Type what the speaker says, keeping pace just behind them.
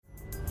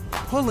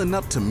Pulling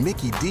up to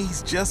Mickey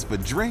D's just for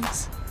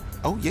drinks?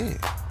 Oh yeah,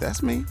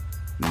 that's me.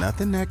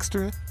 Nothing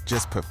extra,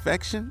 just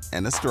perfection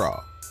and a straw.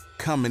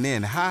 Coming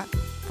in hot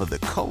for the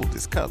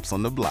coldest cups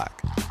on the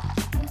block.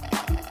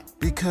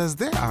 Because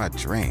there are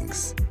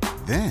drinks.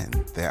 Then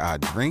there are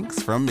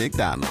drinks from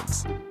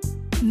McDonald's.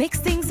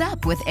 Mix things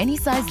up with any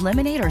size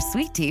lemonade or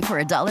sweet tea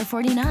for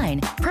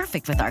 $1.49.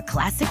 Perfect with our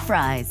classic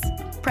fries.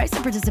 Price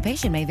and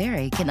participation may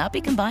vary. Cannot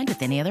be combined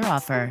with any other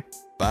offer.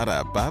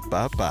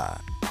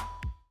 Ba-da-ba-ba-ba.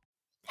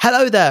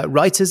 Hello there,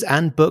 writers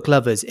and book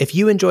lovers. If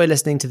you enjoy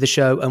listening to the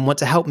show and want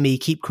to help me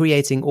keep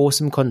creating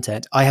awesome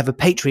content, I have a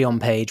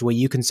Patreon page where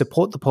you can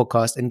support the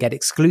podcast and get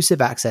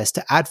exclusive access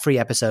to ad-free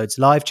episodes,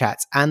 live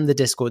chats, and the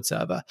Discord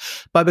server.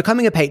 By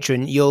becoming a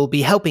patron, you'll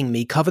be helping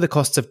me cover the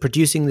costs of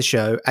producing the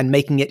show and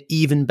making it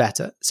even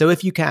better. So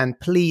if you can,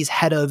 please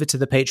head over to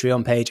the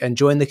Patreon page and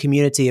join the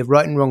community of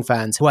Right and Wrong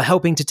fans who are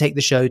helping to take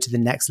the show to the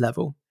next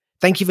level.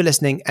 Thank you for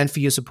listening and for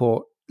your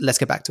support. Let's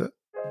get back to it.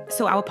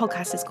 So our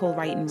podcast is called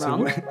Right and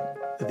Wrong.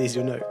 Are these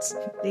your notes?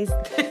 These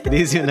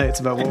are your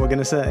notes about what we're going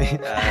to say?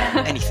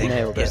 Anything.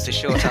 Nailed it. It's the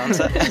short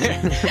answer.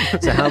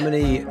 So how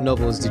many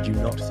novels did you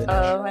not finish?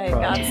 Oh my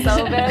God,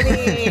 so many.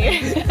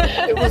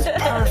 It was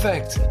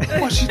perfect.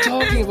 What's she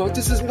talking about?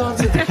 This is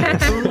nonsense.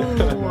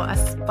 Ooh, a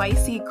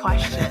spicy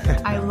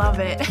question. I love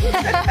it.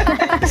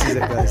 This is it,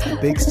 guys. The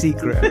big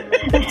secret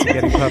to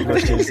getting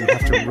published is you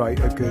have to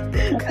write a good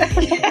book.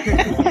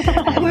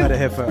 You heard it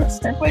here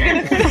first.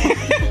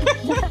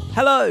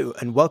 Hello,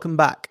 and welcome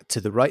back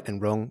to the Right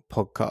and Wrong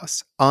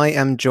podcast. I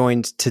am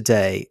joined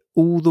today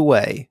all the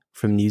way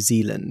from New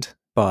Zealand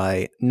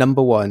by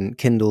 #1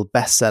 Kindle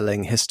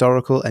best-selling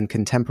historical and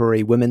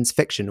contemporary women's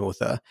fiction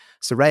author,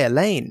 Soraya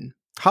Lane.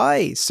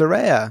 Hi,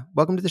 Soraya.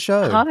 Welcome to the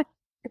show. Hi.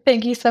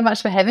 Thank you so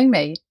much for having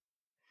me.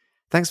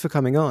 Thanks for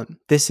coming on.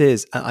 This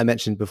is, I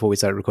mentioned before we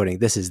started recording,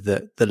 this is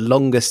the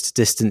longest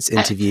distance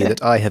interview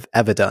that I have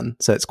ever done.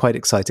 So it's quite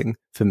exciting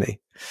for me.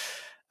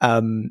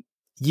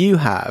 You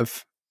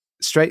have,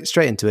 straight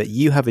into it,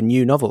 you have a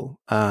new novel,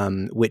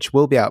 which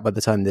will be out by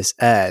the time this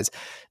airs,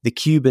 The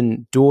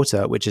Cuban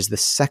Daughter, which is the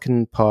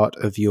second part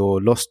of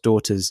your Lost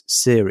Daughters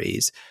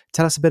series.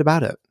 Tell us a bit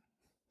about it.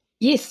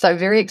 Yes, so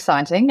very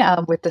exciting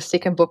with the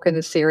second book in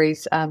the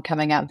series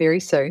coming out very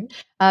soon.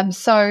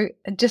 So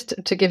just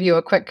to give you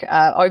a quick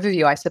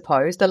overview, I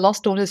suppose, the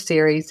Lost Daughters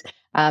series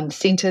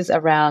centers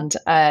around,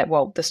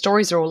 the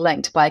stories are all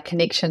linked by a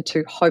connection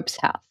to Hope's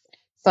house.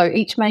 So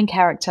each main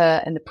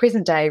character in the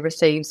present day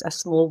receives a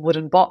small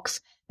wooden box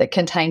that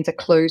contains a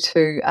clue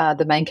to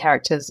the main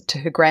characters, to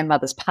her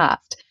grandmother's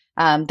past,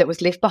 that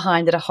was left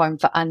behind at a home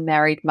for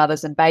unmarried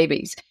mothers and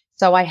babies.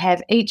 So I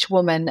have each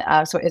woman,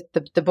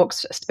 the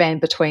books span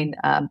between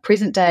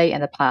present day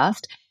and the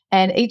past,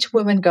 and each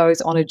woman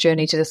goes on a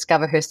journey to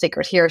discover her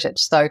secret heritage.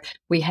 So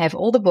we have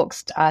all the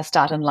books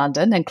start in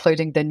London,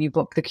 including the new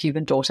book, The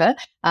Cuban Daughter.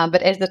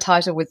 But as the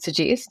title would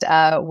suggest,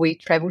 we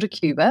travel to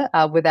Cuba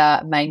with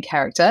our main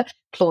character,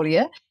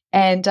 Claudia,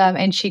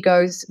 and she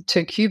goes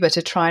to Cuba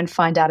to try and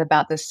find out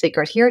about this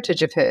secret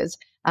heritage of hers.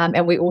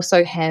 And we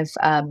also have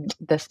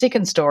the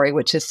second story,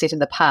 which is set in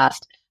the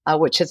past,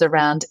 which is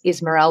around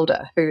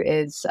Esmeralda,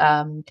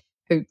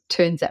 who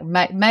turns out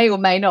may or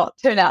may not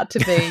turn out to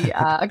be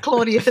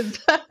Claudia's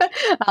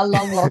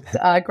long lost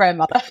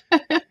grandmother.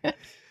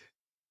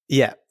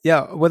 Yeah.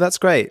 Well, that's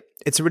great.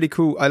 It's a really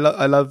cool. I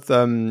love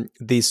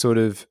these sort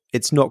of.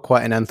 It's not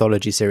quite an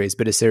anthology series,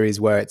 but a series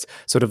where it's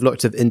sort of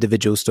lots of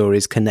individual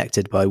stories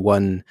connected by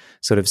one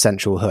sort of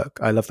central hook.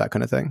 I love that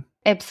kind of thing.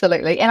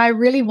 Absolutely, and I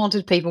really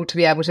wanted people to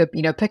be able to,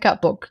 pick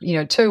up book,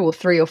 2 or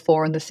 3 or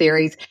 4 in the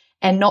series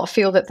and not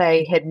feel that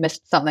they had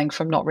missed something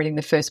from not reading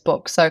the first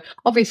book. So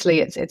obviously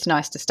it's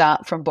nice to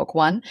start from book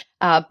 1,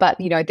 but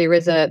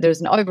there's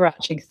an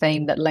overarching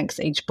theme that links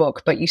each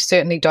book, but you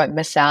certainly don't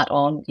miss out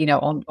on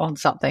on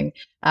something,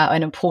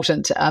 an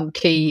important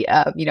key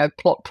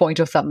plot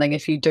point or something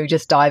if you do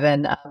just dive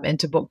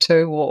into book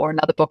 2 or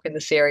another book in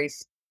the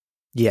series.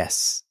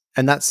 Yes,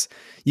 and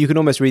you can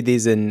almost read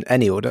these in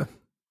any order.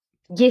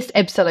 Yes,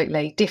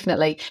 absolutely,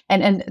 definitely.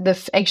 And in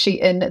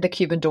The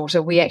Cuban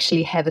Daughter, we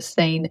actually have a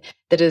scene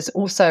that is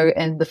also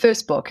in the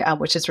first book,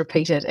 which is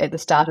repeated at the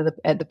start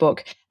of the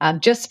book.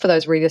 Just for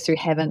those readers who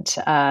haven't,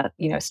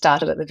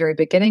 started at the very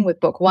beginning with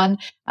book 1.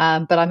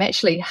 But I'm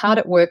actually hard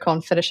at work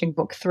on finishing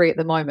book 3 at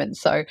the moment,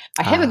 so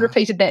I haven't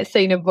repeated that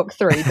scene in book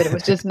 3. But it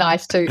was just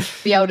nice to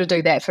be able to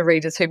do that for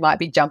readers who might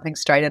be jumping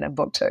straight in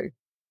book 2.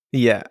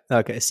 Yeah.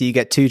 Okay. So you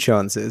get 2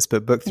 chances,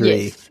 but book 3.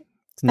 Yes.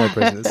 No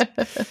prisoners.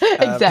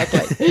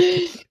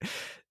 Exactly.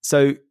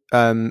 So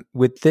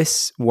with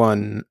this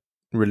one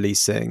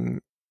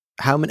releasing,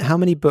 how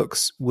many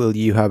books will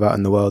you have out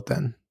in the world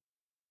then?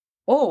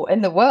 Oh, in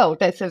the world?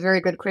 That's a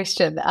very good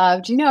question.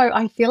 Do you know,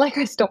 I feel like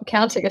I stopped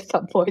counting at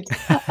some point.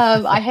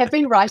 I have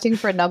been writing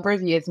for a number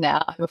of years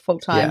now. I'm a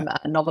full-time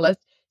novelist.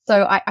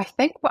 So I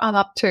think I'm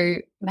up to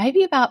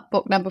maybe about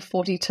book number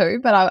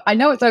 42, but I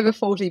know it's over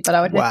 40, but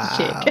I would have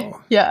to check.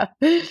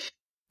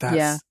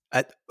 Yeah.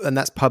 And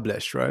that's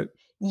published, right?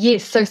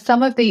 Yes, so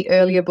some of the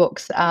earlier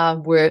books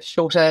were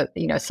shorter,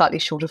 slightly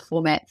shorter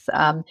formats.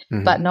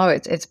 But no,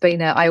 it's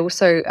been. I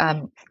also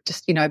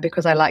just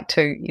because I like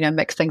to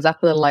mix things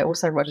up a little. I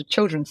also wrote a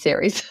children's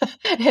series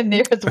in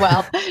there as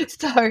well.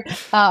 So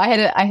I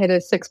had a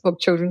 6-book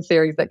children's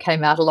series that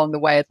came out along the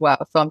way as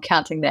well. So I'm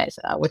counting that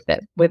with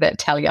that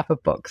tally up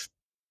of books.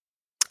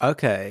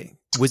 Okay.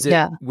 Was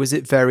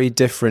it very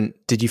different?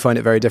 Did you find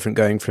it very different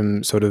going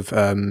from sort of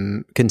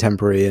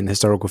contemporary and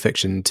historical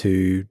fiction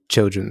to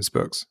children's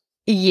books?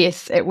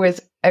 Yes, it was.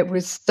 It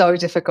was so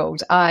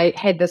difficult. I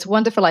had this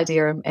wonderful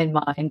idea in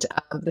mind,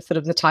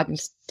 the type of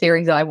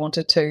series I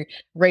wanted to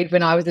read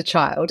when I was a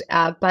child.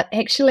 But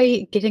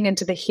actually, getting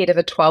into the head of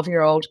a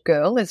 12-year-old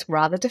girl is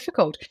rather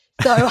difficult.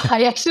 So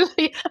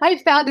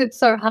I found it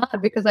so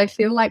hard because I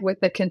feel like with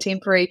the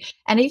contemporary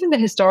and even the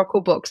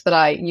historical books that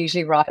I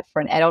usually write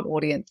for an adult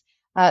audience,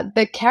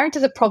 the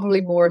characters are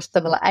probably more a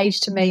similar age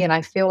to me, and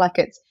I feel like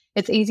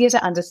it's easier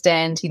to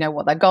understand,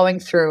 what they're going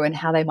through and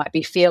how they might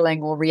be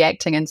feeling or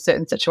reacting in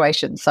certain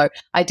situations. So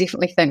I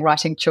definitely think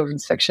writing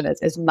children's fiction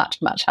is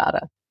much, much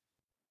harder.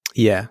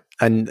 Yeah.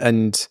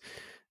 And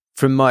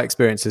from my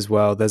experience as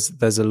well,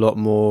 there's a lot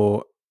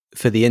more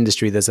for the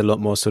industry. There's a lot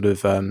more sort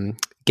of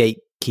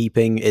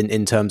gatekeeping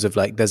in terms of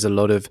like, there's a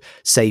lot of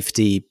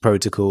safety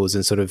protocols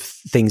and sort of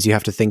things you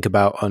have to think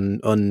about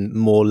on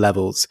more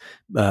levels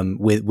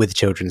with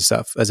children's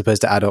stuff, as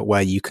opposed to adult,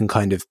 where you can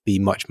kind of be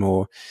much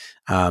more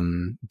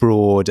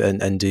broad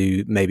and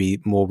do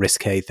maybe more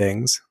risque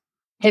things.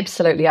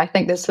 Absolutely. I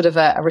think there's sort of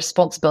a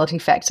responsibility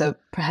factor,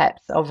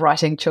 perhaps, of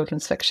writing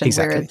children's fiction,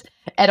 Exactly. whereas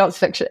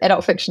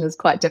adult fiction is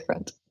quite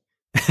different.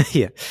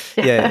 Yeah.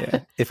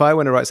 If I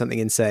want to write something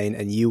insane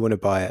and you want to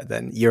buy it,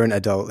 then you're an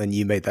adult and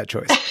you made that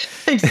choice.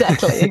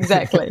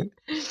 Exactly.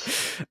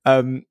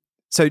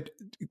 So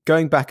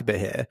going back a bit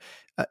here,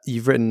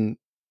 you've written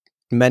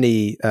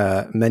many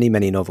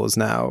novels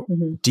now.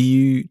 Mm-hmm.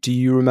 Do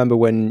you remember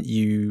when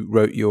you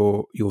wrote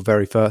your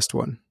very first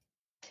one?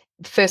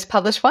 First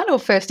published one or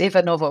first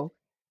ever novel?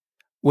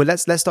 Well,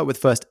 let's start with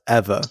first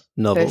ever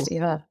novel. First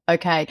ever.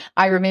 Okay,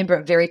 I remember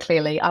it very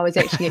clearly. I was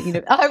actually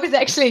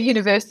at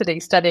university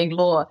studying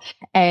law,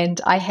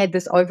 and I had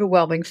this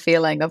overwhelming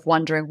feeling of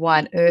wondering why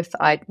on earth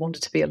I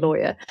wanted to be a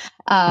lawyer.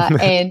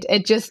 And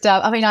it just,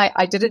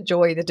 I did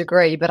enjoy the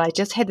degree, but I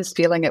just had this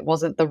feeling it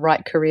wasn't the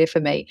right career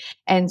for me.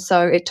 And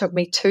so it took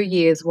me 2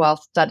 years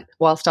whilst I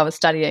was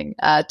studying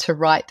to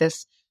write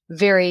this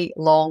very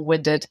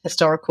long-winded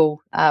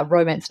historical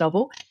romance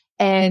novel.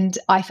 And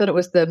I thought it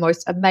was the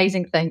most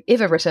amazing thing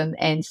ever written,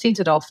 and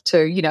sent it off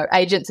to,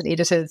 agents and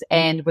editors,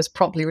 and was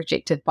promptly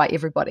rejected by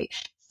everybody.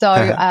 So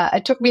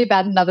it took me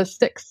about another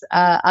 6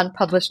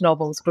 unpublished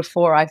novels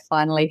before I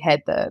finally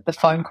had the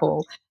phone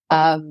call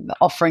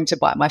offering to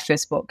buy my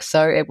first book.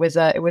 So it was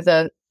a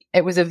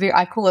very,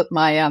 I call it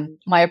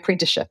my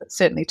apprenticeship. It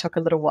certainly took a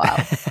little while.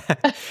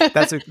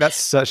 That's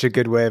such a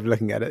good way of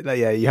looking at it.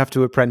 Yeah, you have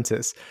to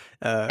apprentice.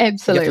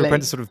 Absolutely. You have to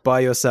apprentice sort of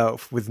by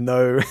yourself with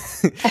no,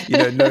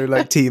 no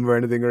like team or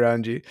anything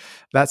around you.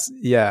 That's,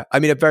 yeah. I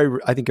mean,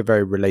 I think a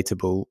very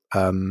relatable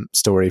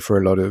story for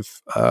a lot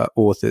of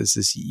authors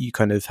is you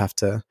kind of have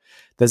to.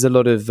 There's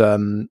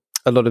often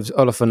a lot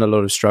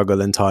of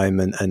struggle and time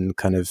and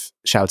kind of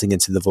shouting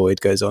into the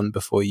void goes on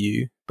before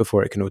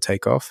it can all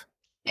take off.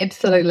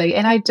 Absolutely.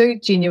 And I do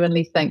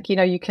genuinely think,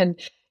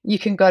 you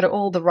can go to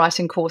all the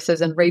writing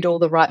courses and read all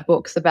the right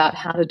books about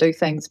how to do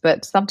things,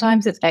 but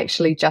sometimes it's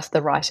actually just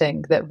the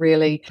writing that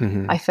really,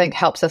 I think,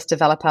 helps us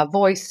develop our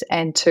voice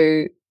and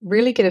to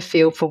really get a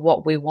feel for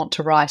what we want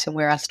to write and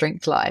where our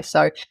strengths lie.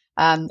 So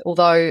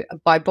although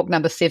by book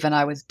number 7,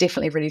 I was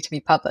definitely ready to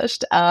be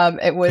published,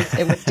 it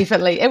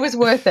was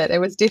worth it. It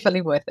was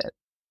definitely worth it.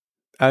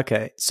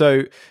 Okay.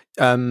 So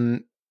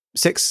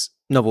 6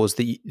 novels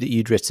that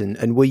you'd written,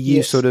 and were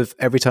you sort of,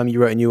 every time you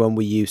wrote a new one,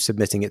 were you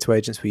submitting it to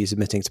agents? Were you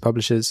submitting to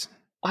publishers?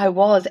 I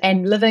was,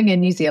 and living in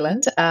New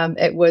Zealand,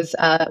 it was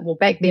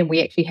back then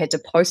we actually had to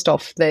post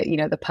off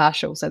the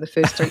partial, so the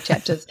first 3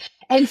 chapters,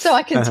 and so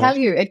I can tell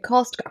you it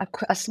cost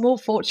a small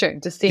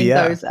fortune to send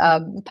those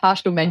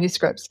partial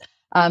manuscripts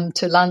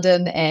to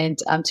London and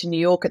to New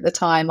York. At the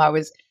time, I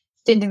was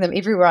sending them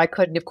everywhere I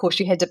could, and of course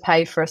you had to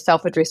pay for a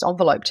self-addressed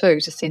envelope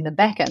too to send them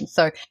back in,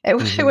 so it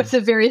was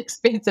a very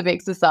expensive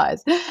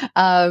exercise,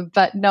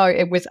 but no,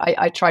 it was,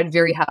 I tried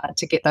very hard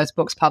to get those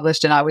books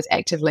published, and I was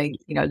actively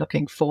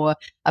looking for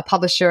a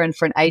publisher and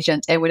for an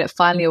agent, and when it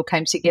finally all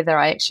came together,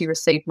 I actually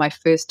received my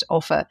first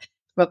offer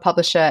from a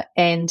publisher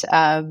and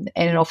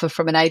an offer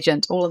from an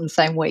agent all in the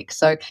same week.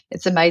 So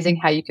it's amazing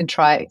how you can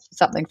try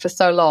something for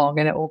so long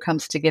and it all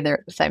comes together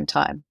at the same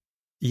time.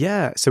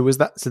 Yeah. So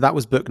that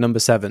was book number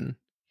 7?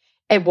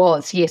 It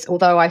was, yes.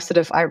 Although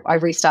I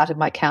restarted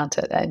my count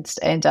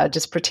and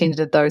just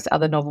pretended those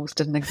other novels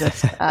didn't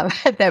exist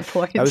at that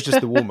point. That was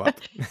just the warm up.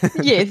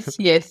 Yes,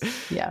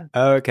 yeah.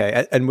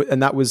 Okay,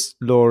 and that was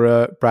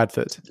Laura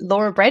Bradford.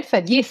 Laura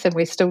Bradford, yes, and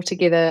we're still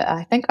together.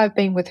 I think I've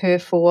been with her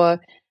for,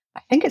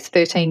 I think it's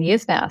 13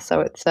 years now. So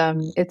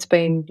it's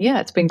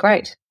been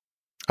great.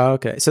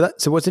 Okay, so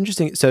what's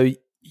interesting? So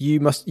you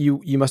must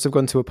have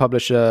gone to a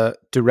publisher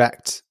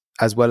direct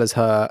as well as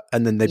her,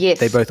 and then they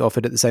Yes. both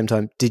offered at the same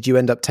time. Did you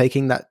end up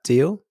taking that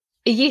deal?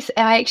 Yes,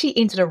 I actually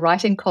entered a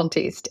writing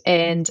contest,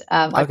 and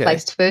I Okay.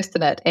 placed first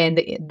in it. And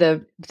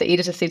the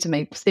editor said to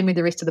me, "Send me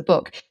the rest of the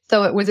book."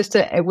 So it was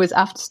it was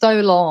after so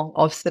long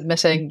of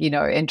submitting,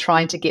 and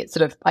trying to get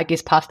sort of, I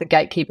guess, past the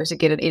gatekeeper to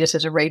get an editor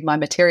to read my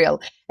material.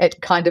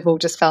 It kind of all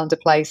just fell into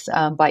place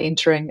by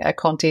entering a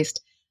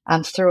contest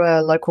through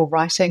a local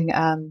writing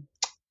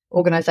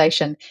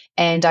organization,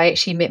 and I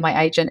actually met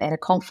my agent at a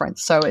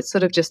conference. So it's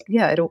sort of just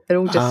it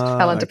all just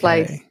fell into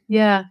place.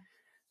 Yeah.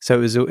 So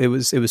it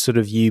was sort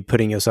of you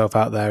putting yourself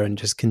out there and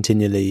just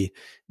continually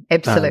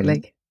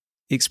Absolutely.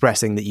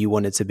 Expressing that you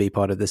wanted to be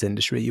part of this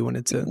industry. You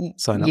wanted to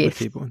sign up with Yes,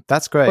 people.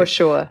 That's great. for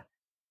sure.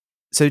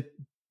 So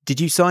did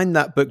you sign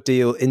that book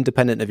deal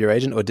independent of your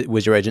agent, or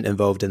was your agent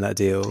involved in that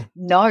deal?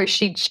 No,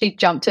 she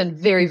jumped in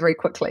very, very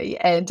quickly,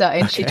 and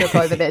she took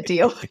over that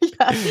deal.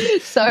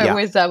 So it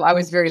was I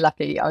was very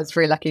lucky. I was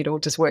very lucky it all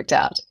just worked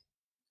out.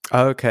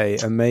 Okay,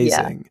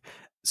 amazing.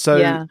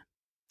 So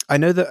I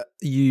know that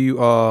you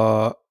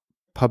are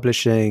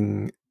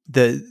publishing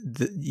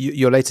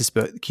your latest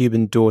book,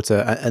 Cuban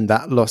Daughter, and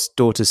that Lost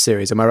Daughters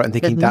series. Am I right in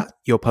thinking that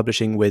you're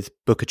publishing with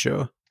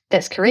Bookouture?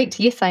 That's correct.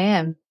 Yes, I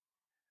am.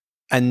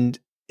 And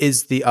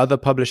is the other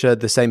publisher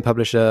the same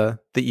publisher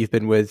that you've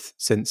been with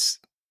since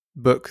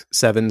book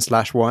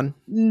 7/1?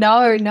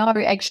 No,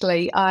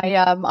 actually,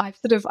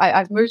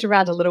 I've moved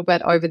around a little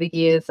bit over the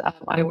years.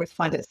 I always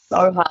find it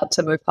so hard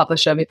to move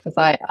publisher because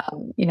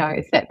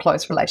it's that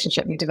close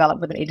relationship you develop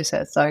with an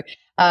editor. So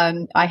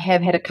I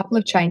have had a couple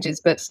of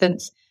changes, but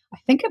since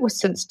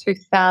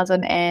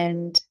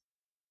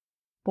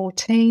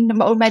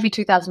 2014 or maybe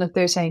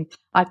 2013,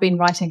 I've been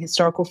writing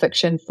historical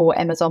fiction for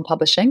Amazon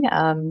Publishing.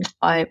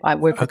 I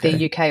work with their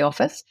UK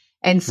office.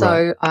 And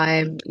so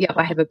I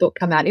have a book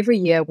come out every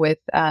year with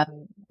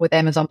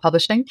Amazon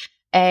Publishing,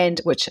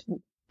 and which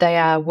they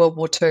are World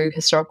War II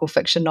historical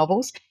fiction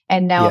novels.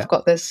 And now I've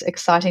got this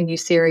exciting new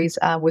series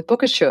with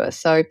Bookouture.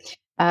 So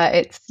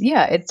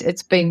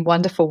it's been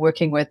wonderful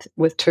working with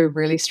two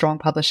really strong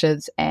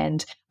publishers.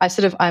 And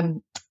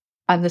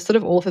I'm the sort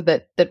of author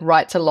that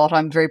writes a lot.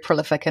 I'm very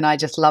prolific, and I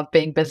just love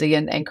being busy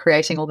and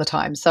creating all the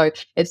time. So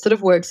it sort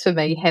of works for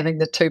me having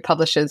the two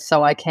publishers,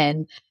 so I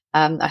can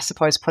I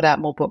suppose put out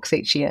more books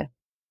each year.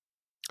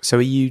 So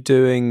are you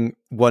doing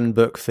one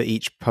book for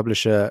each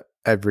publisher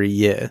every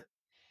year?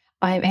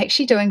 I'm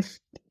actually doing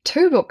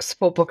 2 books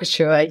for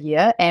Bookouture a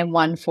year and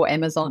 1 for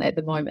Amazon at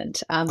the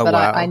moment. I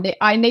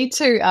need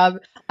to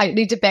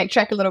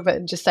backtrack a little bit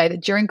and just say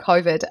that during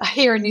COVID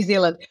here in New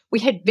Zealand, we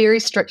had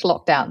very strict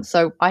lockdowns.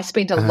 So I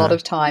spent a lot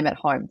of time at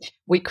home.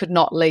 We could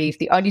not leave.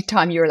 The only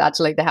time you were allowed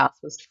to leave the house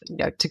was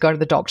to go to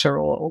the doctor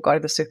or go to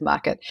the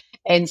supermarket.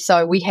 And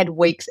so we had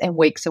weeks and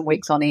weeks and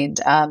weeks on end.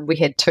 We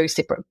had 2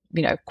 separate,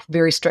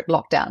 very strict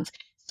lockdowns.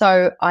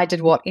 So I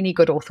did what any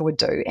good author would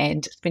do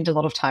and spend a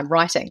lot of time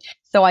writing.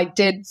 So I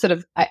did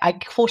I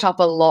caught up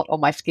a lot on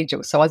my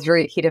schedule. So I was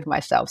very ahead of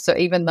myself. So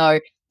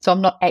so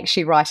I'm not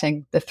actually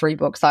writing the 3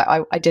 books.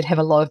 I did have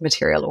a lot of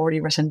material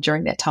already written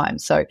during that time.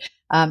 So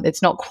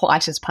it's not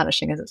quite as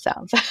punishing as it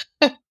sounds.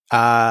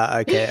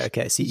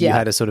 Okay. So you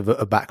had a sort of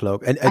a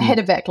backlog. And I had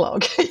a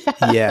backlog.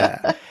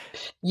 Yeah.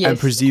 Yes. And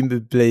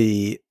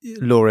presumably,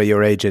 Laura,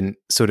 your agent,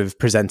 sort of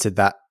presented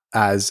that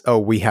as,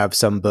 we have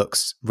some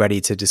books ready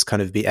to just kind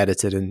of be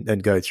edited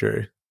and go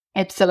through.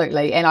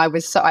 Absolutely. And I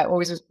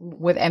always,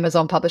 with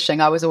Amazon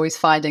Publishing, I was always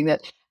finding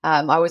that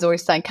I was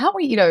always saying, can't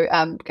we,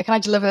 can I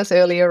deliver this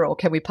earlier, or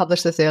can we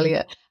publish this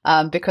earlier?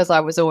 Because I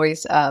was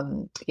always,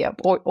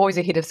 always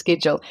ahead of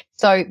schedule.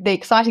 So the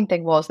exciting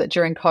thing was that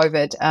during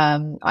COVID,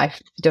 I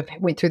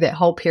went through that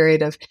whole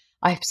period of,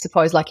 I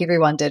suppose, like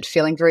everyone did,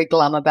 feeling very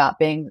glum about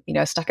being,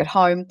 stuck at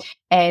home.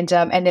 And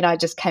then I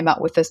just came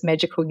up with this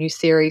magical new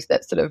series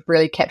that sort of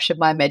really captured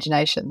my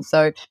imagination.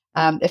 So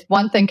if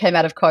one thing came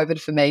out of COVID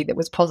for me that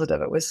was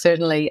positive, it was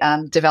certainly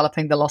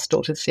developing the Lost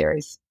Daughters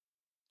series.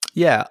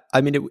 Yeah.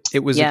 I mean,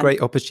 it was a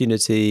great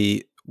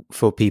opportunity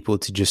for people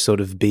to just sort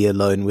of be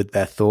alone with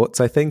their thoughts,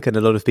 I think. And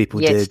a lot of people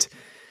did.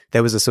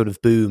 There was a sort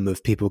of boom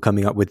of people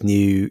coming up with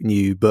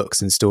new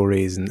books and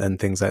stories and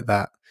things like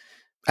that.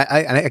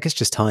 I guess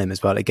just time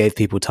as well. It gave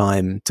people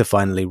time to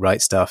finally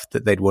write stuff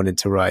that they'd wanted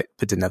to write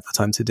but didn't have the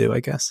time to do, I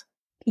guess.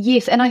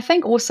 Yes, and I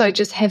think also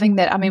just having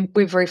that, I mean,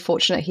 we're very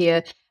fortunate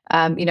here.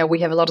 We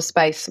have a lot of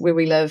space where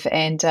we live,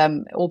 and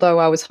although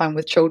I was home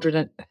with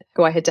children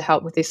who I had to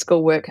help with their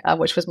schoolwork,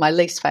 which was my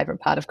least favourite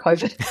part of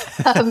COVID,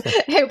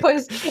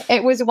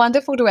 it was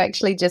wonderful to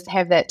actually just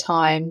have that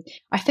time.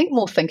 I think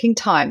more thinking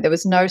time. There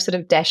was no sort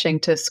of dashing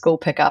to school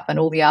pickup and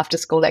all the after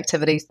school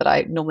activities that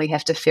I normally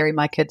have to ferry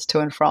my kids to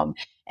and from.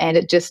 And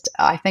it just,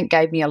 I think,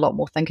 gave me a lot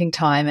more thinking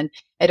time. And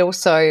it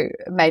also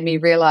made me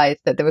realize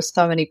that there were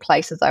so many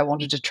places I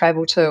wanted to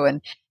travel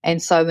to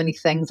and so many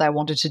things I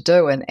wanted to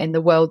do. And the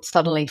world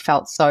suddenly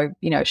felt so,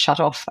 shut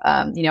off.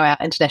 Our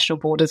international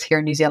borders here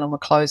in New Zealand were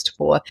closed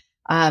for,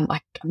 I'm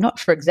not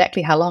sure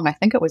exactly how long. I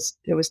think it was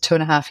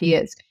 2.5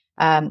 years.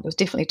 It was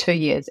definitely 2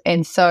 years.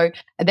 And so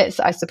that's,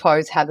 I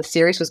suppose, how the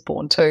series was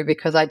born too,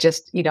 because I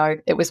just,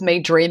 it was me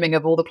dreaming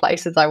of all the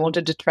places I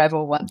wanted to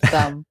travel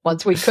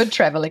once we could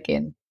travel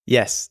again.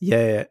 Yes.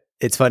 Yeah.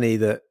 It's funny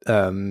that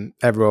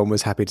everyone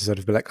was happy to sort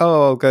of be like,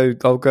 oh,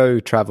 I'll go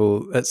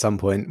travel at some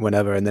point,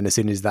 whenever. And then as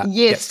soon as that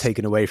gets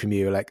taken away from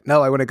you, you're like,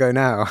 no, I want to go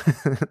now.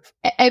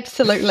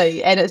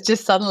 Absolutely. And it's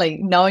just suddenly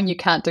knowing you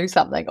can't do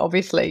something,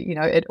 obviously,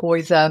 it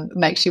always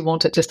makes you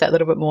want it just that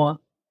little bit more.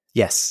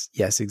 Yes,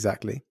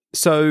 exactly.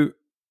 So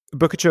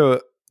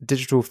Bookouture,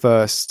 digital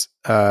first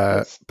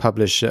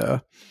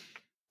publisher,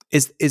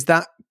 is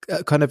that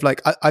kind of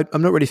like,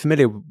 I'm not really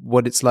familiar with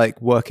what it's like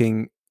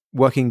working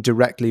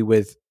directly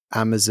with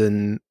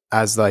Amazon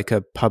as like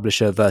a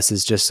publisher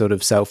versus just sort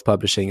of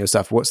self-publishing your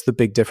stuff. What's the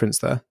big difference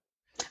there?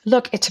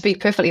 Look, to be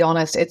perfectly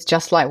honest, it's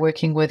just like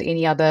working with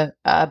any other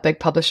big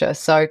publisher.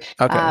 So,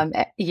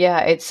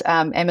 it's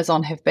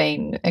Amazon have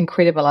been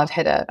incredible. I've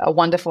had a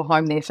wonderful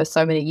home there for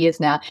so many years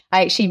now.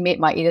 I actually met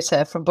my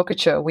editor from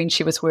Bookouture when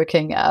she was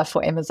working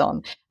for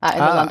Amazon in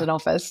the London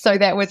office. So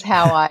that was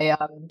how I,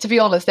 to be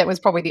honest, that was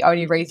probably the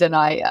only reason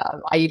I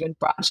even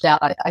branched out.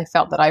 I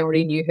felt that I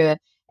already knew her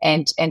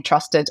and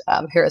trusted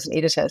her as an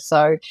editor.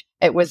 So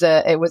it was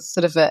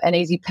sort of an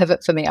easy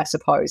pivot for me, I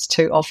suppose,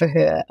 to offer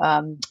her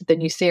the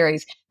new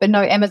series. But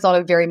no, Amazon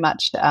are very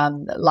much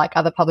like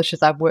other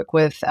publishers I've worked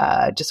with,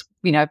 just,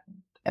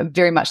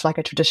 very much like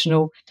a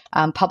traditional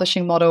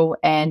publishing model,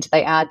 and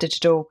they are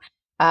digital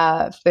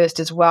first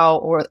as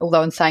well,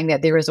 although in saying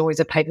that, there is always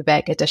a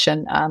paperback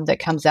edition that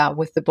comes out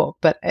with the book.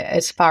 But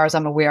as far as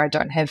I'm aware, I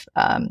don't have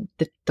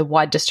the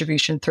wide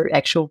distribution through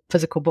actual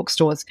physical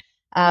bookstores.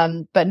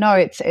 But no,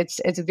 it's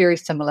very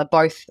similar.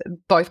 Both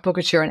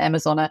Bookouture and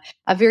Amazon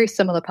are very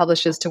similar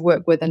publishers to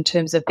work with in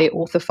terms of their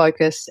author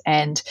focus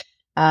and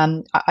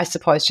I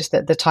suppose just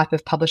the type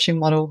of publishing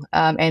model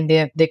and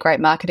their great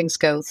marketing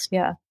skills.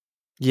 Yeah.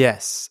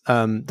 Yes,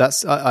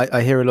 that's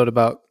I hear a lot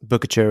about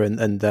Bookouture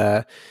and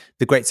the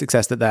great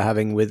success that they're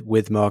having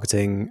with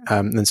marketing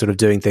and sort of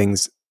doing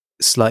things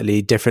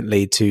slightly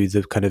differently to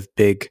the kind of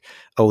big,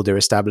 older,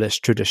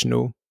 established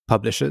traditional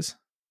publishers.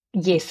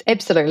 Yes,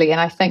 absolutely.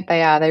 And I think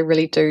they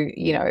really do,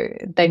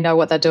 they know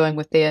what they're doing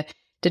with their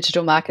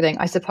digital marketing.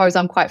 I suppose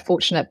I'm quite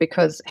fortunate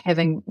because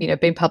having,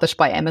 been published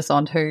by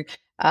Amazon, who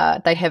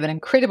they have an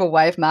incredible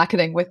way of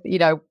marketing with,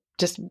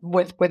 just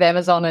with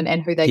Amazon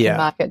and who they can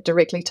market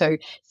directly to.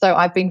 So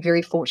I've been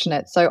very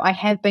fortunate. So I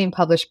have been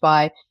published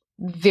by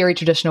very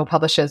traditional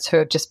publishers who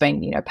have just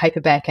been,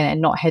 paperback and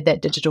not had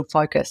that digital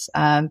focus.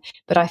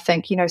 But I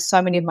think,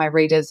 so many of my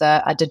readers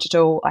are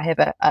digital. I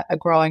have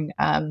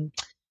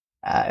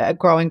a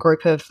growing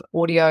group of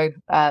audio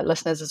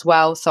listeners as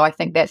well. So I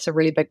think that's a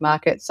really big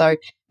market. So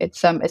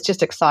it's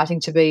just exciting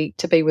to be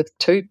with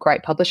two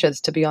great publishers,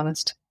 to be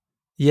honest.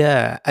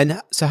 Yeah.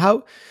 And so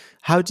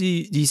how do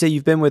you say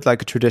you've been with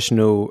like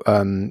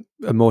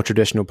a more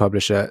traditional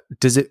publisher?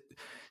 Does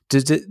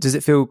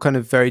it feel kind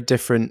of very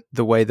different,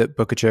 the way that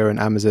Bookouture and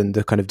Amazon,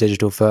 the kind of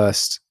digital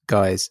first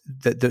guys,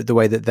 the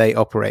way that they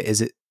operate?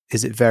 Is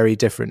it very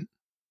different?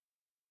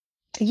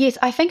 Yes,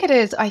 I think it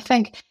is. I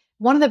think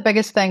one of the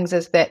biggest things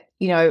is that,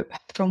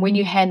 from when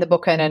you hand the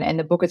book in and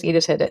the book is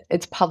edited,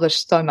 it's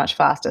published so much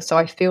faster. So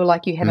I feel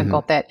like you haven't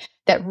got that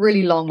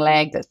really long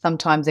lag that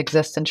sometimes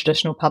exists in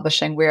traditional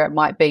publishing, where it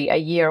might be a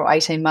year or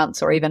 18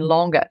 months or even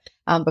longer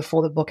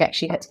before the book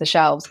actually hits the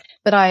shelves.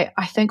 But I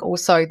think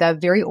also they're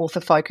very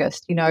author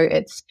focused.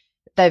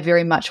 They're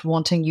very much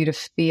wanting you to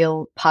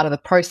feel part of the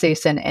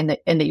process and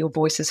that your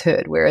voice is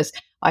heard. Whereas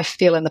I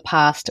feel in the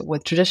past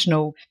with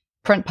traditional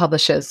print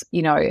publishers,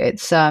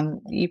 it's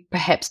you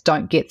perhaps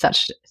don't get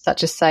such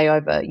a say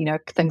over,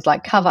 things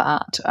like cover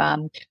art,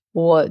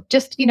 or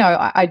just,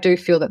 I do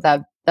feel that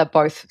they're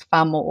both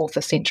far more author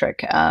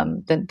centric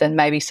than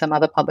maybe some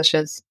other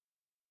publishers.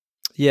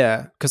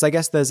 Yeah, because I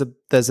guess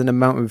there's an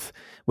amount of,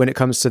 when it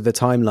comes to the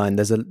timeline,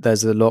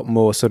 there's a lot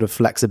more sort of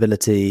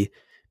flexibility,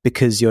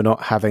 because you're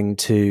not having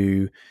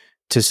to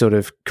sort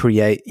of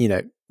create,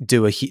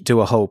 do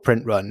a whole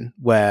print run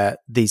where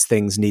these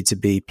things need to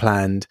be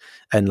planned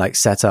and like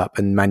set up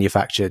and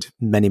manufactured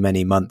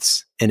many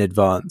months in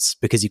advance,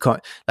 because you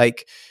can't,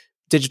 like,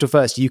 digital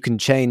first, you can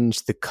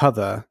change the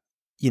cover,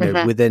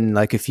 within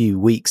like a few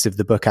weeks of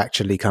the book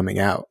actually coming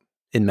out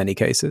in many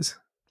cases.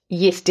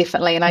 Yes,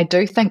 definitely. And I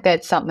do think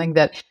that's something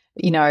that,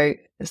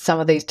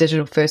 some of these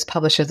digital first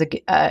publishers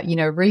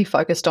are, really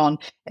focused on,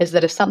 is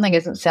that if something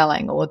isn't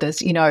selling, or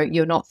there's,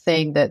 you're not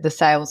seeing the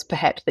sales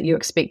perhaps that you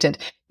expected,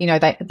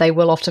 they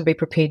will often be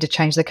prepared to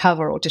change the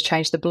cover or to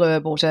change the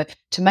blurb or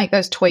to make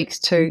those tweaks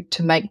to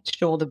make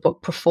sure the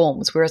book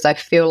performs. Whereas I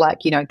feel like,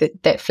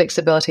 that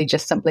flexibility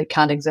just simply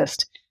can't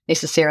exist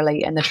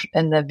necessarily in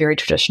the very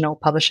traditional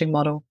publishing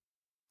model.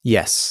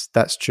 Yes,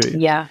 that's true.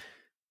 Yeah.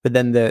 But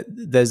then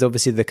there's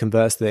obviously the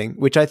converse thing,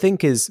 which I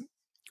think is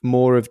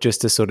more of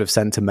just a sort of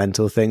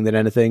sentimental thing than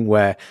anything,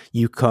 where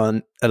you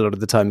can't a lot of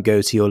the time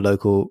go to your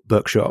local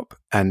bookshop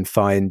and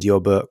find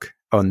your book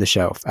on the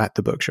shelf at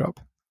the bookshop.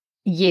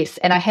 Yes,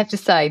 and I have to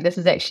say, this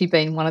has actually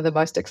been one of the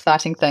most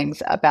exciting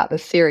things about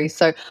this series.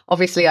 So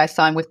obviously I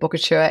signed with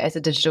Bookouture as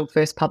a digital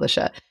first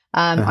publisher,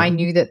 I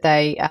knew that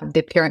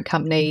their parent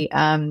company,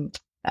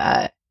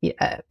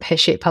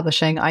 Hachette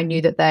Publishing, I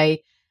knew that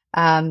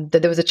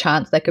that there was a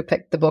chance they could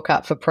pick the book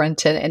up for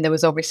print, and there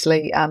was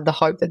obviously the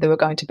hope that there were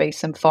going to be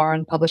some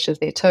foreign publishers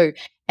there too.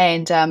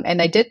 And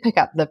they did pick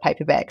up the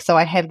paperback. So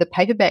I have the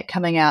paperback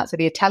coming out. So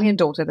The Italian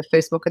Daughter, the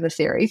first book in the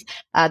series,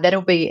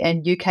 that'll be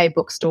in UK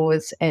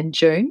bookstores in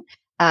June.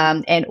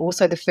 And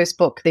also the first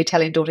book, The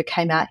Italian Daughter,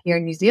 came out here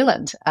in New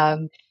Zealand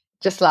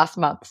just last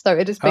month. So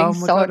it has been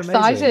so exciting.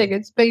 Amazing.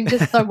 It's been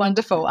just so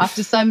wonderful.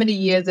 After so many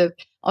years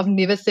of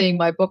never seeing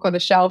my book on a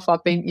shelf,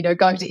 I've been,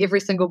 going to every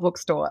single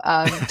bookstore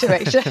to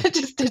actually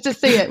just to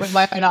see it with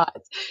my own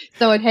eyes.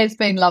 So it has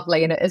been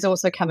lovely, and it is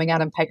also coming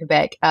out in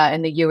paperback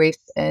in the US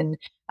and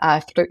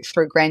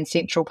through Grand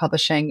Central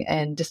Publishing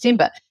in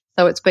December.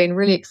 So it's been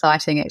really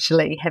exciting,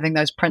 actually, having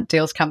those print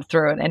deals come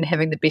through and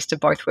having the best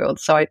of both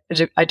worlds. So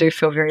I do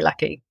feel very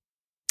lucky.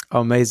 Oh,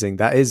 amazing.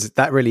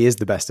 That really is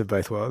the best of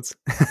both worlds.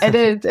 It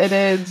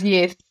is.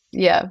 Yes.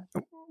 Yeah.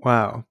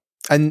 Wow.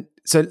 And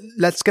so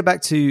let's go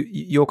back to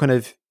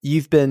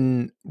you've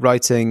been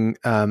writing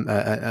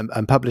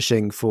and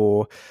publishing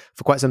for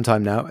quite some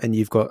time now, and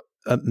you've got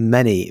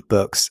many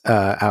books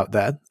out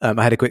there.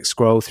 I had a quick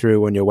scroll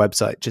through on your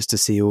website just to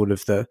see all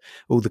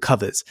the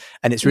covers,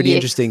 and it's really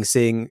interesting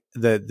seeing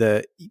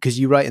the because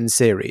you write in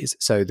series,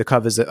 so the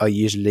covers are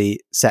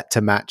usually set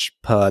to match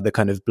per the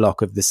kind of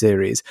block of the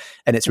series,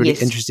 and it's really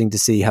interesting to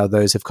see how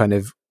those have kind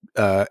of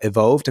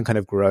evolved and kind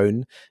of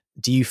grown.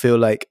 Do you feel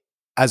like,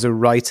 as a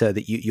writer,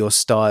 that your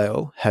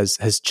style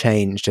has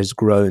changed, has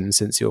grown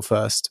since your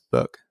first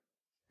book?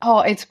 Oh,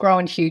 it's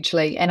grown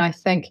hugely, and I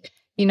think,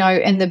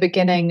 in the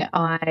beginning,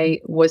 I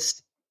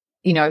was,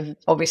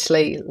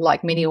 obviously,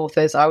 like many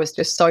authors, I was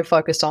just so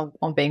focused on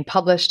being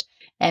published.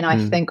 And I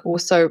think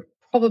also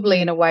probably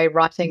in a way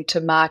writing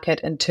to market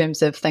in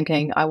terms of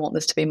thinking, I want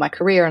this to be my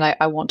career, and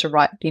I want to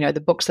write,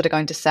 the books that are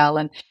going to sell.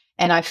 And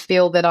I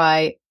feel that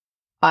I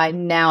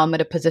now am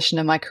at a position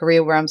in my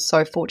career where I'm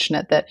so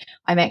fortunate that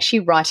I'm actually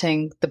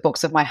writing the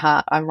books of my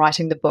heart. I'm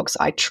writing the books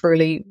I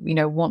truly,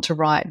 want to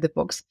write, the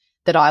books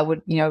that I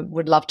would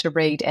love to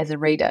read as a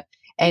reader.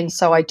 And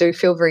so I do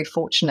feel very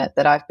fortunate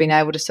that I've been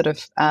able to sort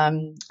of,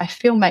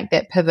 make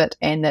that pivot,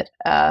 and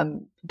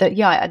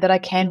that I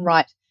can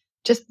write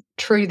just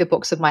truly the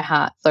books of my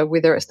heart. So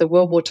whether it's the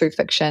World War II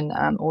fiction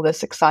or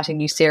this exciting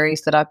new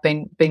series that I've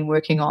been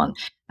working on,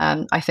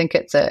 I think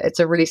it's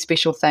a really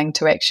special thing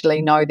to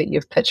actually know that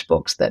you've pitched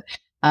books that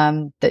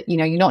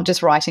you're not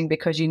just writing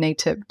because you need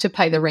to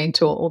pay the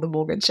rent or the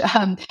mortgage,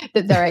 that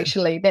they're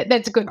actually,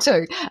 that's good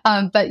too.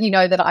 But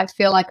that I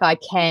feel like I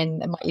can,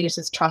 and my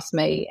editors trust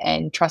me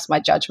and trust my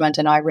judgment,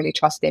 and I really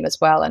trust them as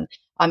well. And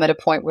I'm at a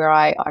point where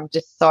I'm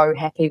just so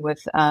happy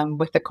with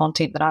the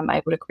content that I'm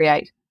able to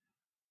create.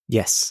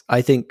 Yes,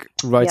 I think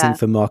writing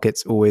for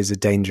market's always a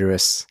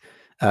dangerous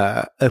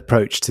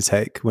approach to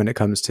take when it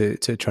comes to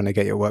trying to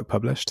get your work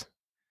published.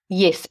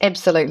 Yes,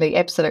 absolutely.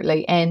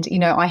 And,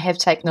 I have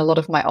taken a lot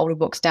of my older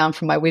books down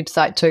from my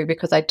website too,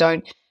 because I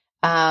don't,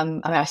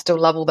 I still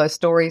love all those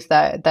stories.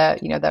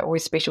 They're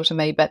always special to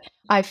me, but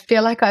I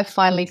feel like I've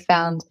finally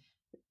found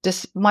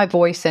just my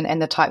voice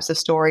and the types of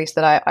stories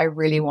that I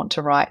really want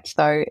to write.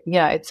 So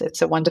yeah,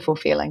 it's a wonderful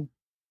feeling.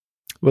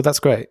 Well,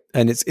 that's great.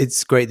 And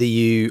it's great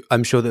that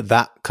I'm sure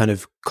that kind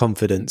of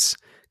confidence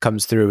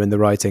comes through in the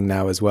writing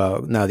now as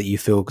well, now that you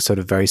feel sort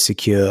of very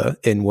secure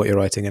in what you're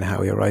writing and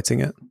how you're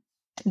writing it.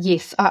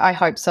 Yes, I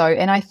hope so.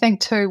 And I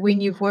think too,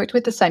 when you've worked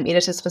with the same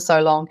editors for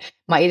so long,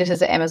 my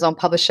editors at Amazon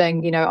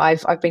Publishing,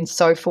 I've been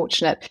so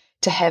fortunate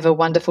to have a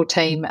wonderful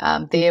team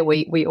there.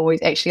 We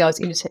always, actually,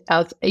 I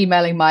was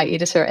emailing my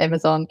editor at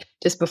Amazon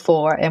just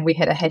before, and we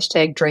had a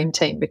hashtag dream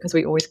team, because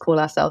we always call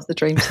ourselves the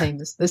dream team.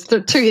 There's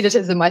two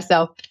editors and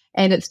myself.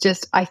 And it's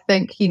just, I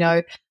think,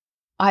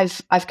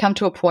 I've come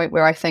to a point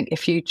where I think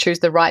if you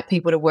choose the right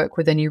people to work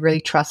with and you really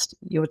trust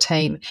your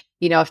team,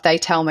 if they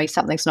tell me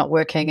something's not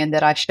working and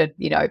that I should,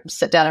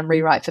 sit down and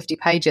rewrite 50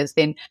 pages,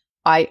 then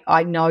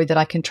I know that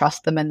I can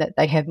trust them and that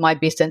they have my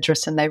best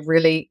interests and they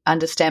really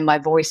understand my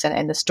voice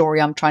and the story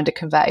I'm trying to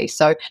convey.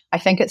 So I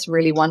think it's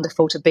really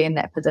wonderful to be in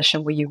that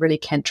position where you really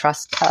can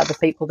trust the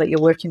people that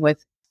you're working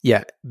with.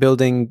 Yeah,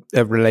 building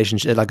a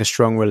relationship, like a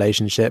strong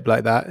relationship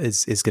like that,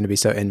 is going to be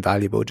so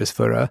invaluable just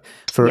for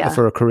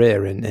a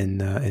career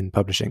in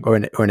publishing or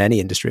in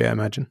any industry, I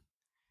imagine.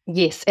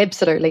 Yes,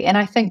 absolutely. And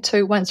I think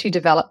too, once you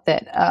develop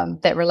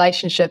that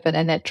relationship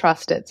and that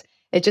trust,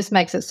 it just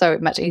makes it so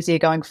much easier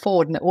going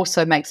forward, and it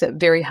also makes it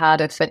very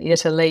hard if an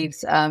editor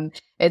leaves.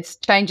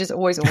 Change is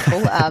always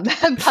awful,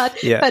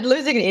 but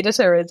losing an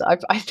editor is,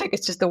 I think,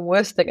 it's just the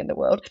worst thing in the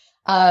world.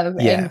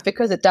 And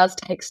because it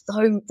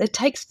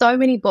takes so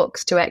many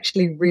books to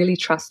actually really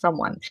trust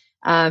someone.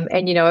 And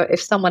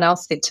if someone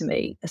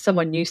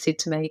new said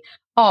to me,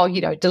 oh,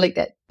 delete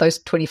those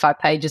 25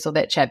 pages or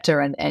that chapter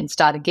and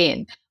start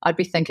again, I'd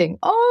be thinking,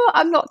 oh,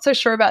 I'm not so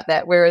sure about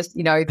that. Whereas,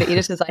 the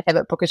editors I have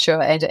at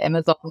Bookasure and at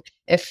Amazon,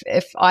 if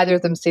either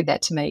of them said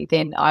that to me,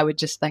 then I would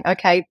just think,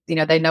 okay,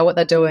 they know what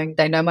they're doing,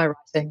 they know my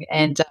writing,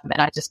 and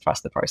I just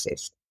trust the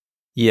process.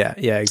 Yeah,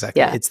 exactly.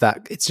 Yeah.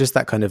 It's just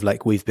that kind of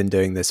like, we've been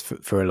doing this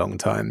for a long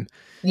time.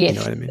 Yes, You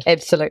know what I mean?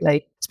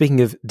 absolutely.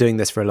 Speaking of doing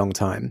this for a long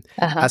time,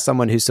 as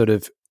someone who's sort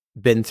of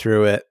been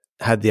through it,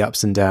 had the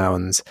ups and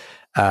downs,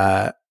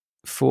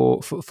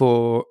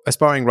 for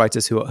aspiring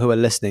writers who are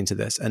listening to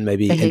this and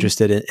maybe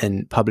interested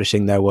in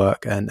publishing their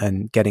work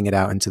and getting it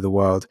out into the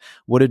world,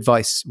 what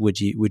advice would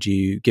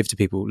you give to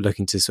people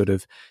looking to sort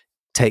of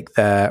take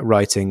their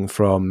writing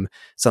from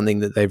something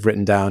that they've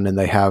written down and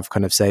they have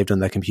kind of saved on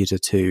their computer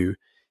to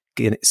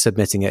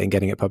submitting it and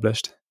getting it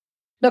published?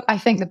 Look, I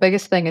think the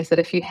biggest thing is that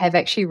if you have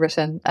actually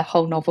written a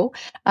whole novel,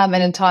 an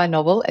entire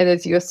novel,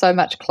 you're so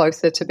much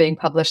closer to being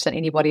published than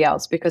anybody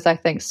else, because I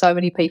think so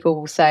many people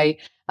will say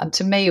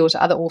to me or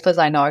to other authors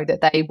I know that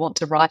they want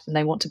to write and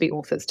they want to be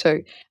authors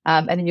too.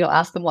 And then you'll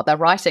ask them what they're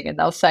writing and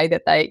they'll say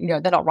that they're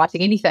not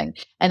writing anything.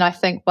 And I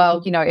think,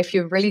 well, if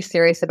you're really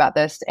serious about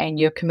this and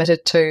you're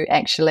committed to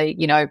actually,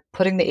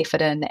 putting the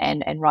effort in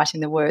and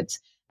writing the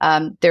words,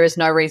 there is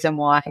no reason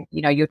why,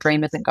 your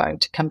dream isn't going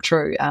to come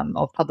true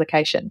of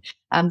publication.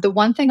 The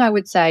one thing I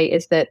would say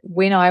is that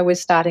when I was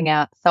starting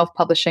out,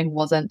 self-publishing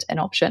wasn't an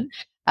option.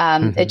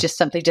 It just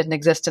simply didn't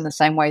exist in the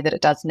same way that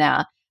it does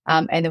now.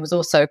 And there was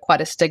also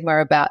quite a stigma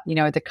about,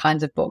 the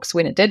kinds of books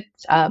when it did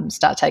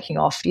start taking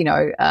off,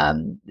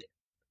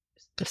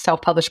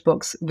 self-published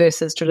books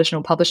versus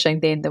traditional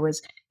publishing. Then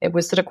it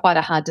was sort of quite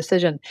a hard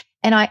decision.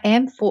 And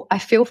I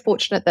feel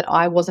fortunate that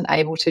I wasn't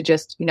able to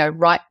just,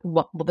 write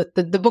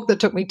the book that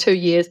took me 2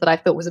 years that I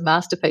thought was a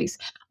masterpiece.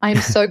 I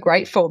am so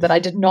grateful that I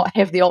did not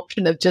have the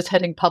option of just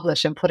hitting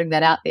publish and putting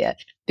that out there,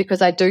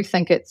 because I do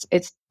think it's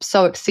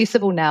so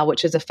accessible now,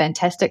 which is a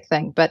fantastic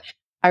thing. But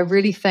I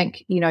really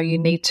think, you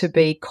need to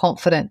be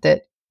confident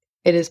that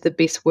it is the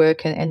best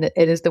work and that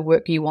it is the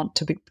work you want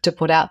to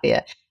put out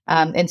there.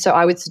 And so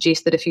I would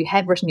suggest that if you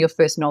have written your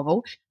first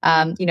novel,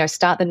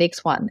 start the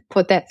next one,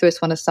 put that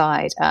first one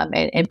aside,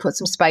 and put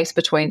some space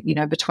between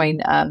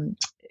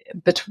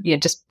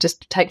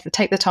just take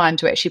the time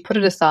to actually put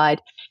it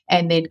aside,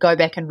 and then go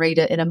back and read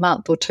it in a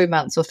month or 2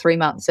 months or 3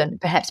 months,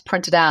 and perhaps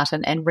print it out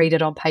and read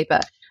it on paper,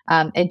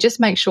 and just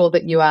make sure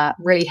that you are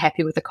really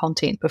happy with the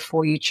content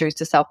before you choose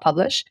to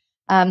self-publish.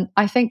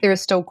 I think there are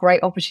still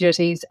great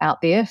opportunities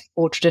out there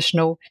for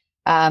traditional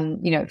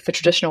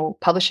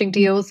publishing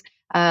deals.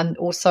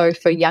 Also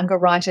for younger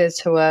writers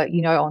who are,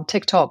 on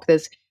TikTok,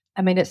 it's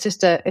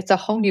a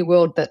whole new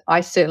world that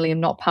I certainly am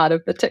not part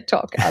of the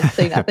TikTok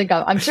scene. I think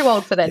I'm too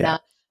old for that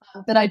now.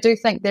 But I do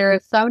think there are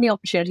so many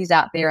opportunities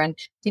out there, and,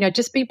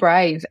 just be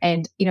brave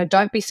and,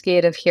 don't be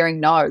scared of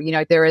hearing no.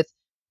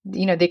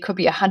 There could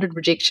be 100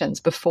 rejections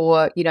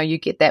before, you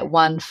get that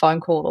one phone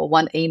call or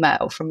one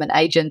email from an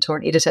agent or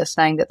an editor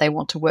saying that they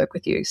want to work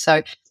with you.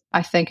 So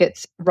I think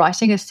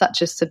writing is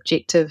such a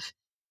subjective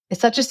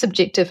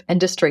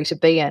industry to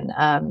be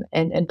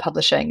in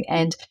publishing.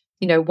 And,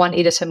 one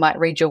editor might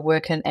read your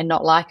work and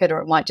not like it, or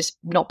it might just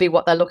not be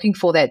what they're looking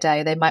for that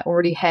day. They might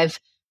already have,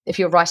 if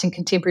you're writing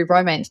contemporary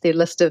romance, their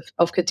list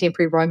of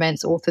contemporary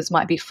romance authors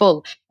might be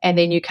full. And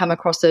then you come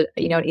across an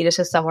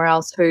editor somewhere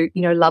else who,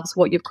 loves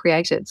what you've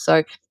created.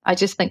 So I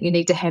just think you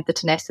need to have the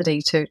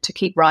tenacity to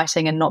keep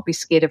writing and not be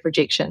scared of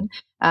rejection.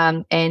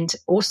 And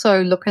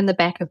also look in the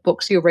back of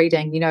books you're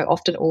reading.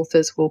 Often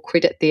authors will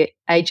credit their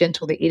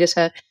agent or the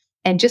editor,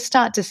 and just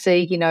start to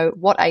see,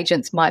 what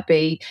agents might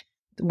be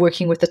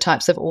working with the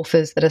types of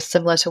authors that are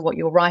similar to what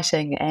you're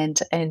writing. And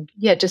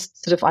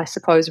just sort of, I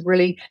suppose,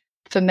 really,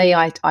 for me,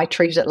 I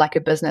treated it like a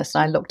business.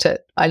 And I looked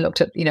at,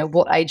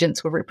 what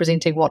agents were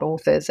representing what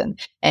authors, and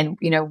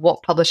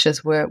what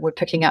publishers were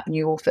picking up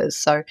new authors.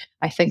 So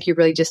I think you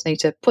really just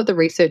need to put the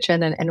research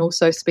in, and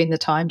also spend the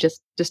time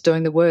just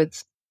doing the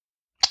words,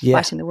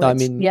 writing the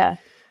words.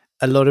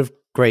 A lot of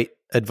great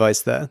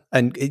advice there,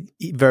 and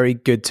very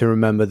good to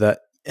remember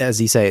that,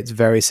 as you say, it's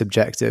very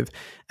subjective,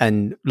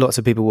 and lots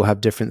of people will have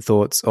different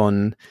thoughts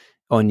on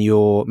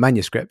your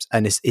manuscript,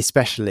 and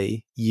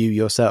especially you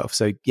yourself.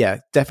 So yeah,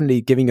 definitely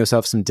giving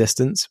yourself some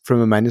distance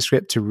from a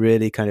manuscript to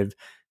really kind of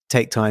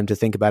take time to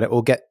think about it,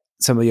 or get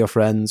some of your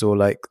friends or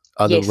like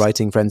other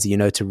writing friends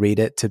that to read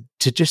it,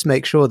 to just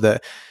make sure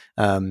that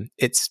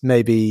it's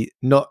maybe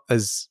not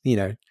as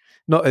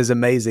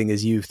amazing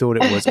as you thought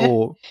it was,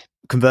 or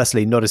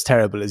conversely not as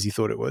terrible as you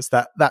thought it was.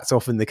 That's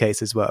often the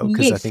case as well,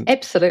 because I think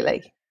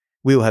absolutely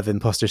we all have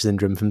imposter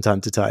syndrome from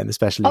time to time,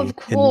 especially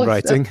in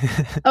writing.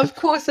 Of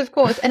course.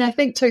 And I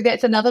think too,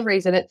 that's another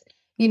reason. It's,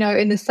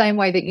 in the same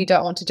way that you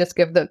don't want to just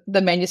give the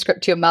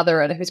manuscript to your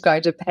mother, and who's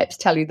going to perhaps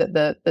tell you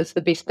that that's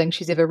the best thing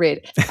she's ever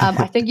read.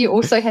 I think you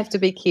also have to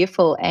be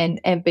careful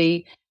and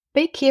be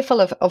careful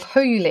of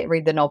who you let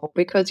read the novel,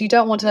 because you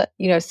don't want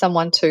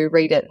someone to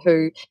read it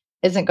who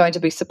isn't going to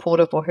be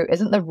supportive, or who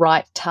isn't the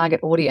right target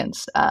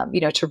audience,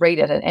 to read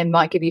it, and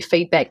might give you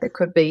feedback that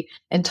could be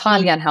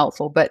entirely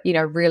unhelpful, but,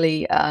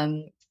 really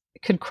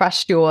could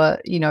crush your,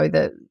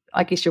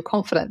 your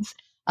confidence.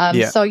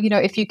 So,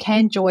 if you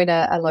can join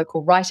a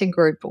local writing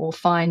group, or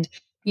find,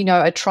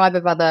 a tribe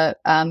of other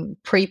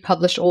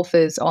pre-published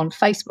authors on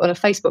Facebook, on a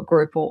Facebook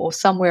group or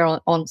somewhere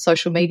on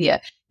social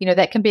media,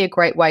 that can be a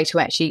great way to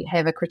actually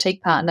have a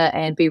critique partner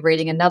and be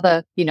reading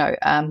another,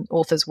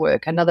 author's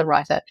work, another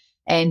writer,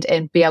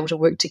 and be able to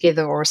work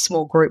together, or a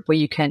small group where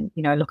you can,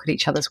 look at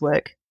each other's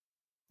work.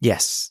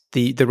 Yes,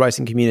 the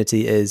writing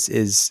community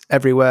is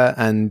everywhere,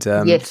 and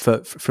Yes.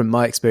 From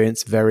my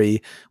experience,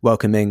 very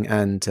welcoming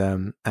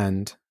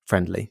and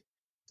friendly.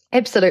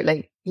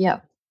 Absolutely,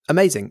 yeah.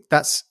 Amazing.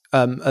 That's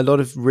a lot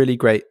of really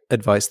great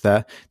advice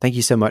there. Thank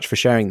you so much for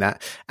sharing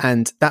that.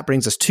 And that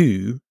brings us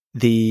to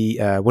the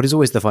what is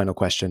always the final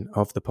question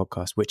of the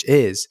podcast, which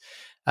is,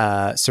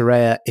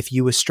 Soraya, if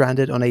you were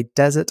stranded on a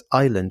desert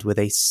island with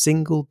a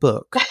single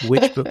book,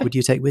 which book would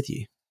you take with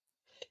you?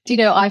 Do you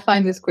know, I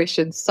find this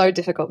question so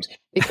difficult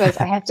because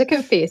I have to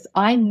confess,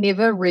 I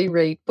never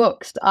reread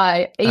books.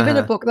 Even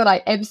a book that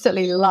I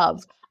absolutely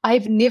love,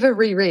 I've never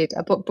reread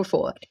a book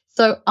before.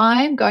 So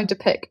I'm going to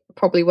pick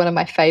probably one of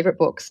my favorite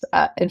books.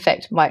 In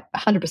fact,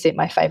 100%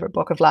 my favorite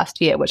book of last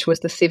year, which was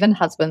The 7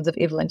 Husbands of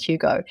Evelyn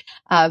Hugo,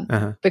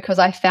 because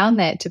I found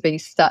that to be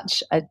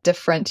such a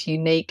different,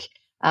 unique,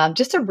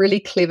 just a really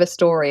clever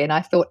story. And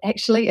I thought,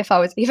 actually, if I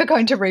was ever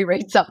going to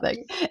reread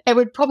something, it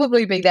would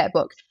probably be that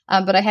book.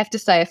 But I have to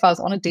say, if I was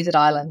on a desert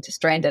island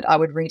stranded, I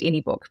would read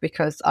any book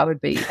because I would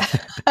be,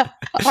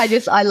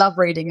 I love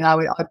reading,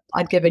 and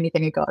I'd give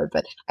anything a go.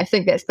 But I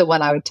think that's the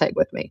one I would take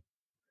with me.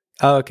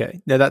 Oh,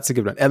 okay. No, that's a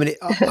good one. I mean,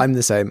 I'm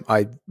the same.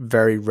 I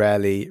very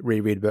rarely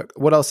reread a book.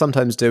 What I'll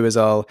sometimes do is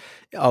I'll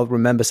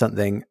remember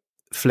something,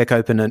 flick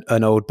open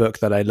an old book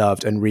that I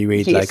loved and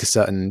reread like a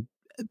certain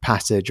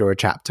passage or a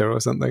chapter or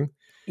something.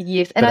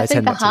 Yes, and I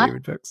think the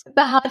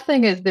hard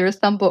thing is there are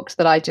some books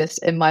that I just,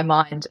 in my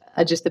mind,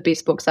 are just the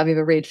best books I've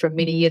ever read from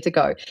many years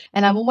ago,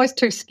 and I'm almost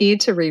too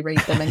scared to reread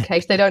them in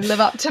case they don't live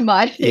up to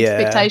my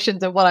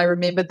expectations of what I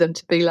remembered them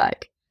to be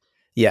like.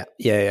 Yeah.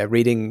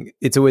 Reading,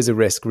 it's always a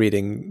risk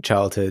reading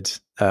childhood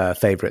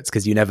favorites,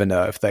 because you never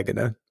know if they're going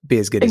to be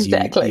as good as you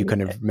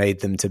kind of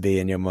made them to be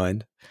in your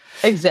mind.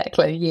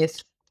 Exactly,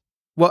 yes.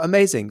 Well,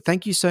 amazing.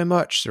 Thank you so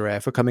much,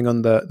 Soraya, for coming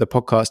on the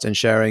podcast and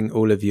sharing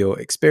all of your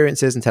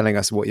experiences and telling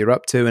us what you're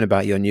up to and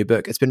about your new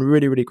book. It's been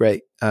really, really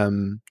great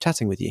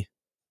chatting with you.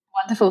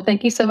 Wonderful.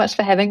 Thank you so much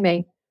for having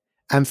me.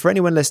 And for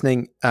anyone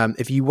listening,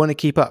 if you want to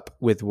keep up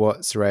with what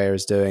Soraya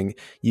is doing,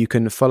 you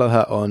can follow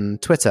her on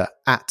Twitter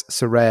at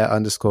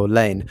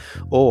Soraya_Lane,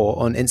 or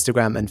on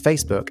Instagram and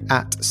Facebook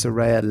at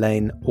Soraya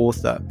Lane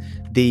Author.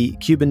 The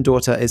Cuban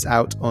Daughter is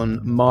out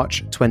on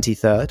March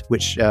 23rd,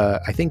 which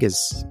I think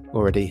has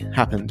already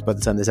happened by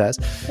the time this airs.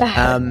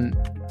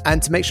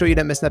 And to make sure you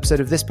don't miss an episode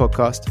of this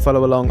podcast,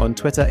 follow along on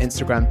Twitter,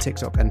 Instagram,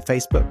 TikTok, and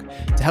Facebook.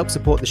 To help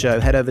support the show,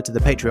 head over to the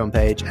Patreon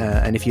page.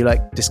 And if you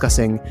like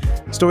discussing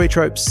story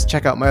tropes,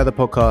 check out my other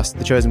podcast,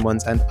 The Chosen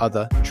Ones, and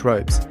Other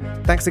Tropes.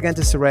 Thanks again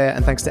to Soraya,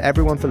 and thanks to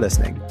everyone for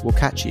listening. We'll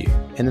catch you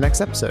in the next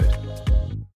episode.